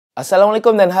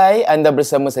Assalamualaikum dan hai, anda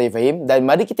bersama saya Fahim dan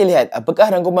mari kita lihat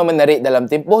apakah rangkuman menarik dalam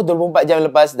tempoh 24 jam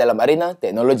lepas dalam arena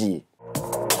teknologi.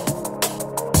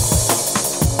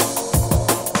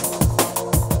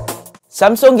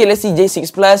 Samsung Galaxy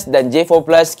J6 Plus dan J4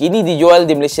 Plus kini dijual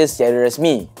di Malaysia secara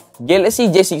rasmi. Galaxy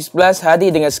J6 Plus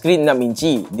hadir dengan skrin 6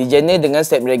 inci, dijana dengan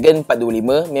Snapdragon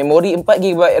 425, memori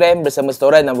 4GB RAM bersama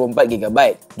storan 64GB,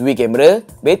 dual kamera,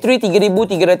 bateri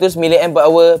 3300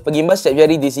 mAh, pengimbas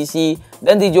jari di sisi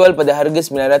dan dijual pada harga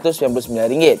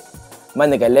RM999.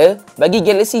 Manakala, bagi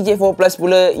Galaxy J4 Plus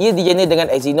pula, ia dijana dengan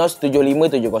Exynos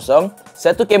 7570,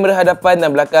 satu kamera hadapan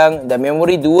dan belakang dan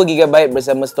memori 2GB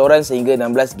bersama storan sehingga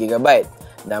 16GB.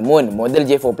 Namun, model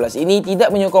J4 Plus ini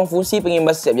tidak menyokong fungsi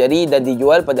pengimbas setiap jari dan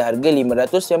dijual pada harga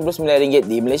RM599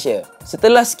 di Malaysia.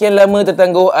 Setelah sekian lama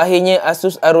tertangguh, akhirnya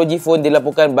ASUS ROG Phone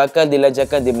dilaporkan bakal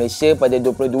dilancarkan di Malaysia pada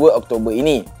 22 Oktober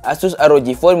ini. ASUS ROG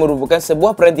Phone merupakan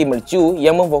sebuah peranti mercu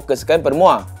yang memfokuskan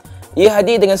permuah. Ia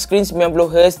hadir dengan skrin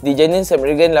 90Hz, dijana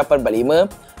Snapdragon 845,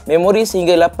 memori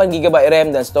sehingga 8GB RAM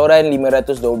dan storan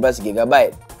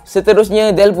 512GB.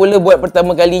 Seterusnya, Dell pula buat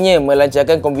pertama kalinya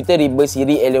melancarkan komputer riba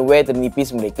siri Alienware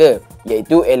ternipis mereka,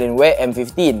 iaitu Alienware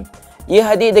m15. Ia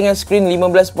hadir dengan skrin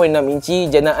 15.6 inci,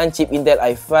 janaan chip Intel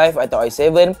i5 atau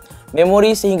i7,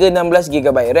 memori sehingga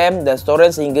 16GB RAM dan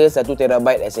storan sehingga 1TB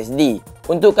SSD.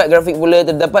 Untuk kad grafik pula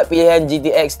terdapat pilihan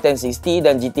GTX 1060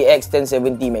 dan GTX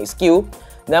 1070 Max-Q,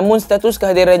 namun status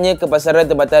kehadirannya ke pasaran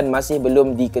tempatan masih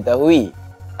belum diketahui.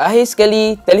 Akhir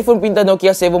sekali, telefon pintar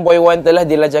Nokia 7.1 telah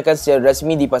dilancarkan secara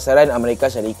rasmi di pasaran Amerika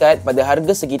Syarikat pada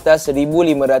harga sekitar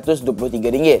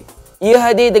RM1,523. Ia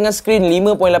hadir dengan skrin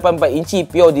 5.84 inci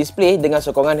pure display dengan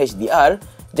sokongan HDR,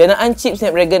 janaan chip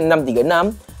Snapdragon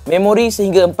 636, memori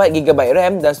sehingga 4GB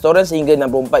RAM dan storan sehingga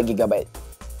 64GB.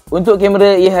 Untuk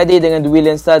kamera, ia hadir dengan dual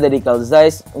lensa dari Carl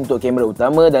Zeiss untuk kamera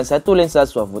utama dan satu lensa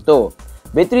swafoto.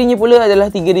 Baterinya pula adalah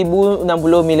 3060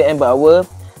 mAh.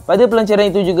 Pada pelancaran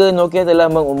itu juga, Nokia telah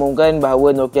mengumumkan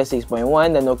bahawa Nokia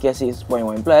 6.1 dan Nokia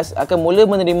 6.1 Plus akan mula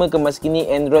menerima kemaskini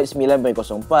Android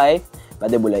 9.0 Pie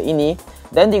pada bulan ini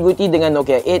dan diikuti dengan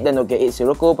Nokia 8 dan Nokia 8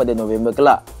 Sirocco pada November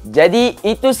kelak. Jadi,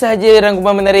 itu sahaja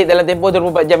rangkuman menarik dalam tempoh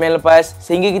 24 jam yang lepas.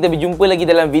 Sehingga kita berjumpa lagi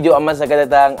dalam video aman akan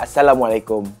datang.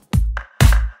 Assalamualaikum.